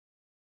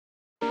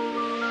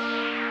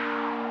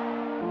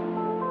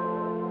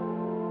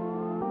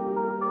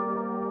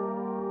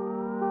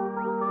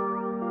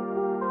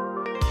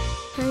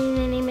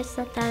is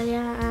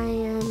Natalia. I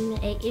am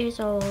 8 years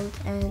old,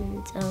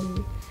 and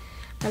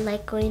I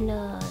like going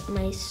to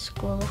my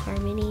school,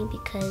 Harmony,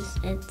 because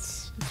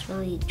it's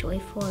really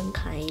joyful and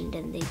kind,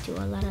 and they do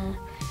a lot of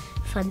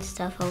fun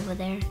stuff over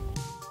there.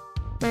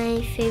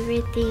 My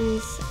favorite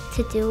things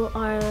to do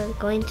are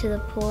going to the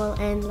pool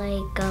and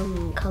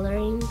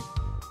coloring.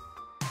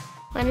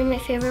 One of my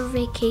favorite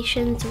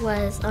vacations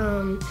was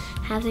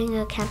having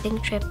a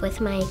camping trip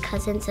with my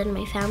cousins and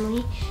my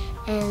family,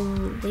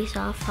 and we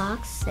saw a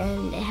fox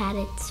and it had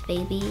its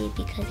baby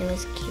because it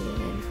was cute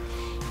and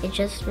it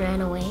just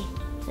ran away.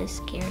 I was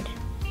scared.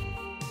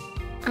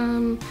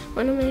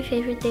 One of my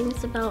favorite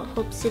things about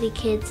Hope City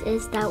Kids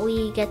is that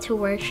we get to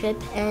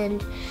worship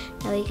and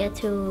that we get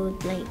to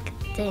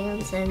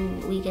dance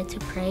and we get to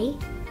pray.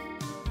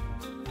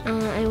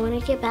 I want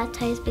to get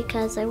baptized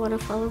because I want to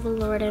follow the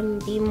Lord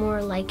and be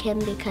more like Him,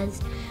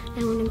 because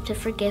I want Him to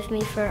forgive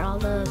me for all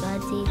the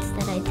bad deeds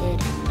that I did.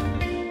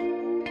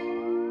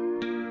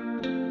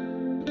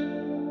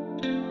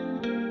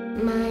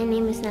 My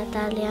name is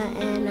Natalia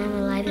and I'm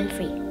alive and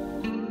free. Just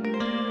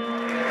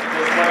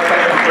one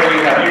question for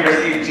you. Have you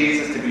received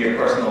Jesus to be your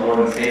personal Lord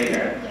and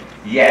Savior?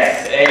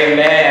 Yes.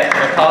 Amen.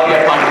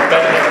 Natalia, upon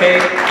confession of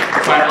faith,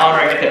 it's my honor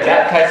I get to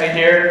baptize you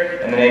here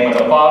in the name of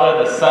the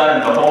Father, the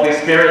Son, and the Holy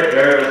Spirit,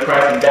 buried with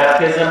Christ in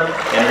baptism,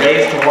 and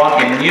raised to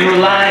walk in new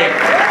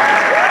life.